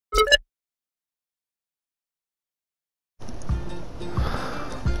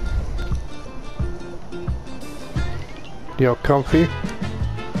Yo, comfy.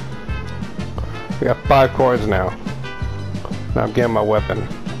 We got 5 coins now. Now I'm getting my weapon.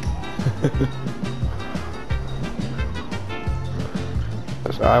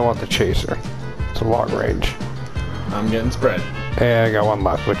 I want the chaser. It's a long range. I'm getting spread. And I got one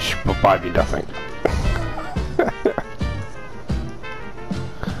left, which will buy me nothing.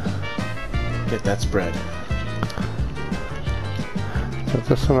 Get that spread. So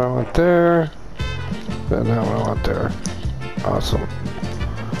this one I want there. Then that one I want there. Awesome.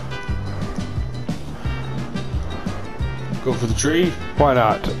 Go for the tree. Why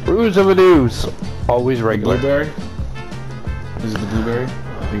not? Ruse of an Ooze. Always regular. Blueberry. Is it the blueberry?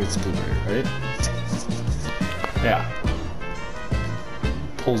 I think it's the blueberry, right? Yeah.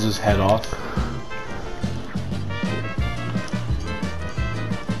 Pulls his head off.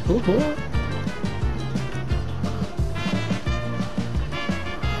 Ooh.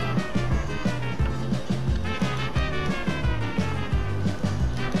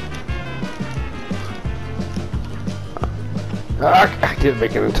 I didn't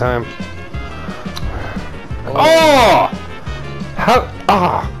make it in time. Oh! How?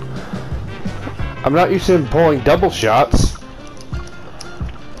 Ah! I'm not used to pulling double shots.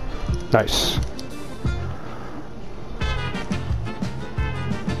 Nice.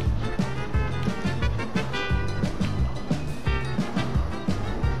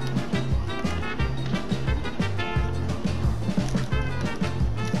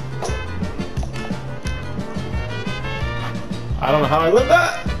 I don't know how I lit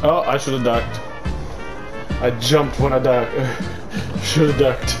that. Oh, I should have ducked. I jumped when I ducked. Should have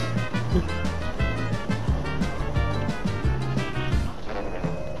ducked.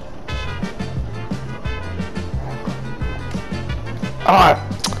 Ah!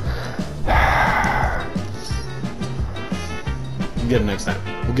 We'll get him next time.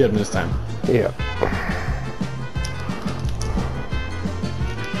 We'll get him this time. Yeah.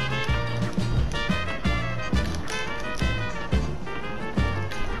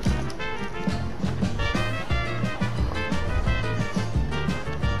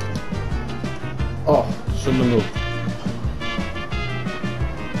 Oh, shouldn't have moved.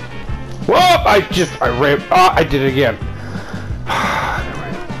 Whoa! I ran. Ah! I did it again.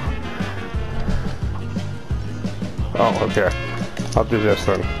 Oh, okay. I'll do this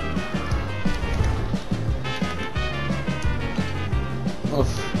then. Oof.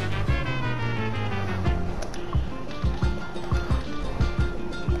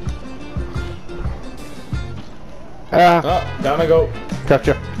 Ah! Oh, down I go.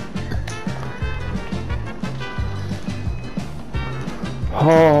 Gotcha.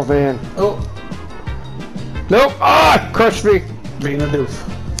 Oh man. Oh. Nope! Ah! Crushed me! Being a doof.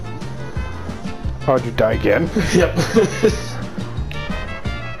 How'd you die again? Yep.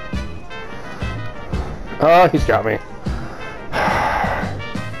 Oh, he's got me.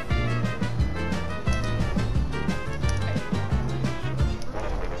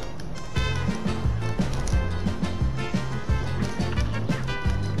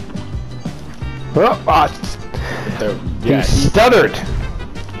 Oh, ah, Yeah, he stuttered.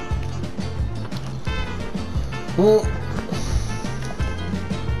 Ooh.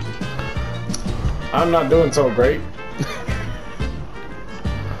 I'm not doing so great.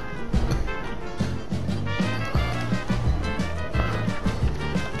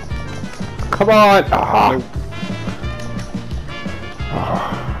 Come on! Ah. Nope.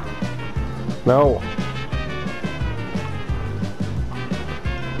 Ah. No.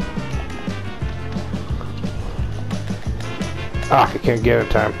 Ah, I can't get it in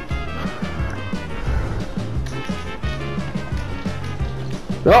time.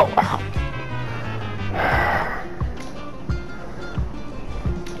 No!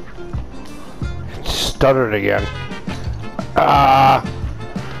 Stuttered again. Ah!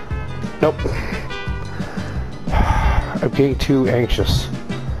 Nope. I'm getting too anxious.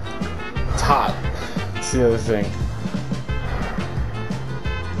 It's hot. That's the other thing.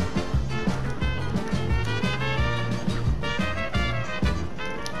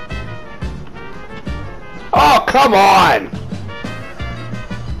 Oh, come on!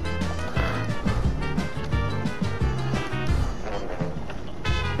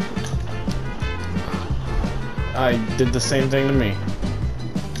 I did the same thing to me.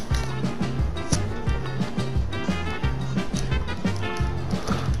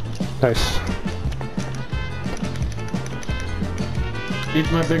 Nice.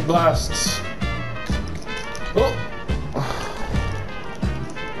 Eat my big blasts. Oh!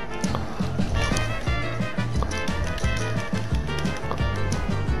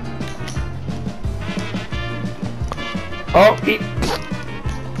 Oh, eat.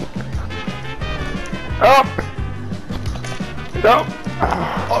 Oh! No.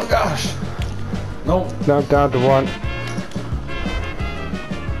 Oh gosh. Nope. Now I'm down to 1.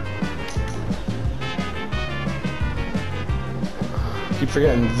 Keep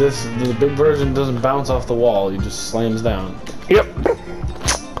forgetting this. The big version doesn't bounce off the wall. He just slams down. Yep.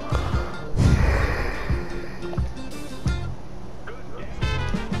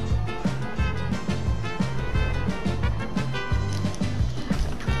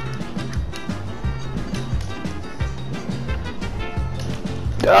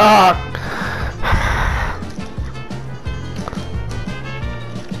 Ah!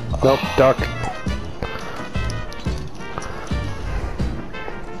 Nope, duck.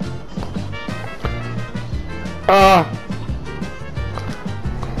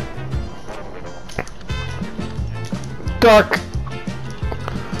 Duck!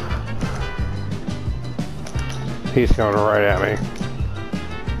 He's coming right at me.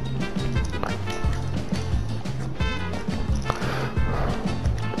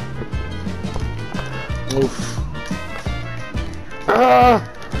 Oof. Ah!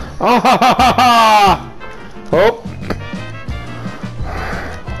 Ah! Oh!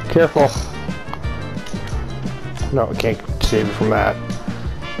 Careful. No, I can't save you from that.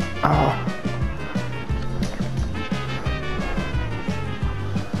 Oh.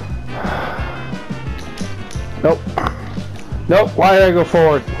 Nope. Nope, why did I go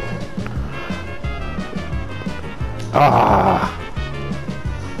forward? Ah.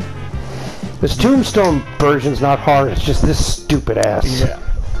 This Tombstone version's not hard, it's just this stupid ass. Yeah.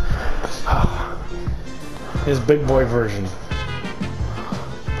 His big boy version.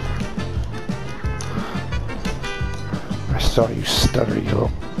 I saw you stutter, you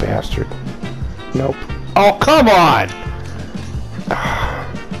little bastard. Nope. Oh, come on!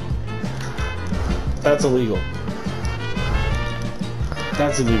 That's illegal.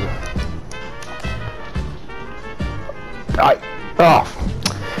 That's illegal.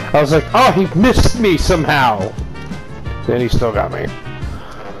 I was like, oh, he missed me somehow. Then he still got me.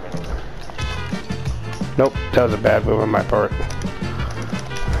 Nope, that was a bad move on my part.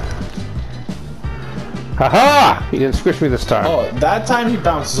 Haha! He didn't squish me this time. Oh, that time he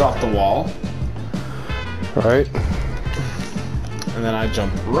bounces off the wall. Right. And then I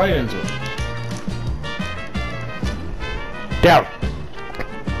jump right into it. Down!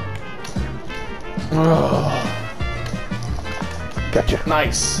 Oh. Gotcha.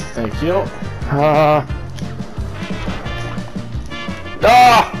 Nice. Thank you.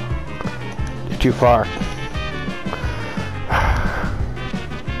 You're too far.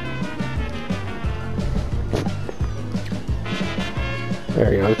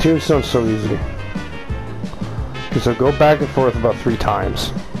 There you go. The tombstone's so easy. Because I'll go back and forth about 3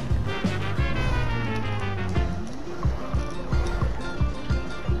 times.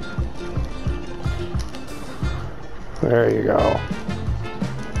 There you go.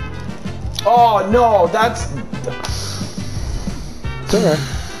 Oh no, that's. It's okay.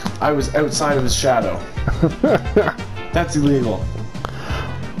 I was outside of his shadow. That's illegal.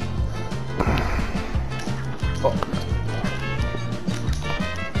 Oh.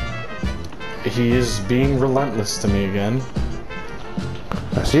 He is being relentless to me again.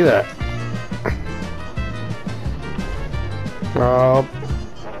 I see that. Oh,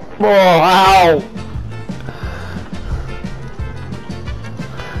 ow!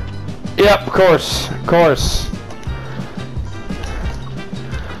 Yep, of course, of course.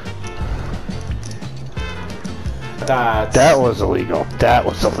 That was illegal. That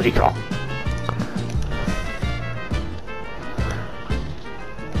was illegal.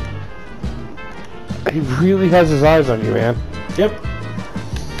 He really has his eyes on you, man. Yep.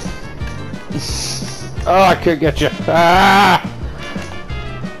 Oh, I could get you. Ah!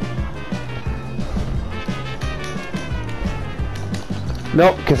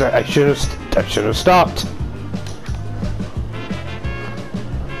 Nope, because I should have stopped.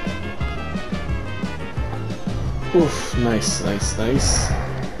 Oof, nice, nice, nice.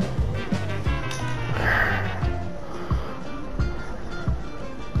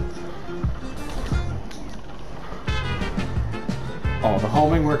 Oh, the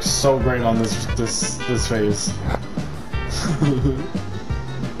homing works so great on this phase.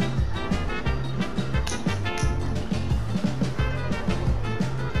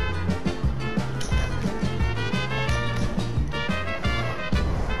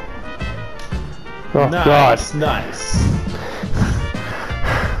 Oh, nice, God. Nice.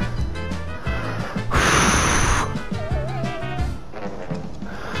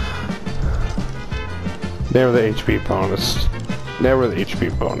 Never the HP bonus. Never the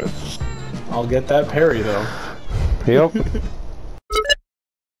HP bonus. I'll get that parry though. Yep.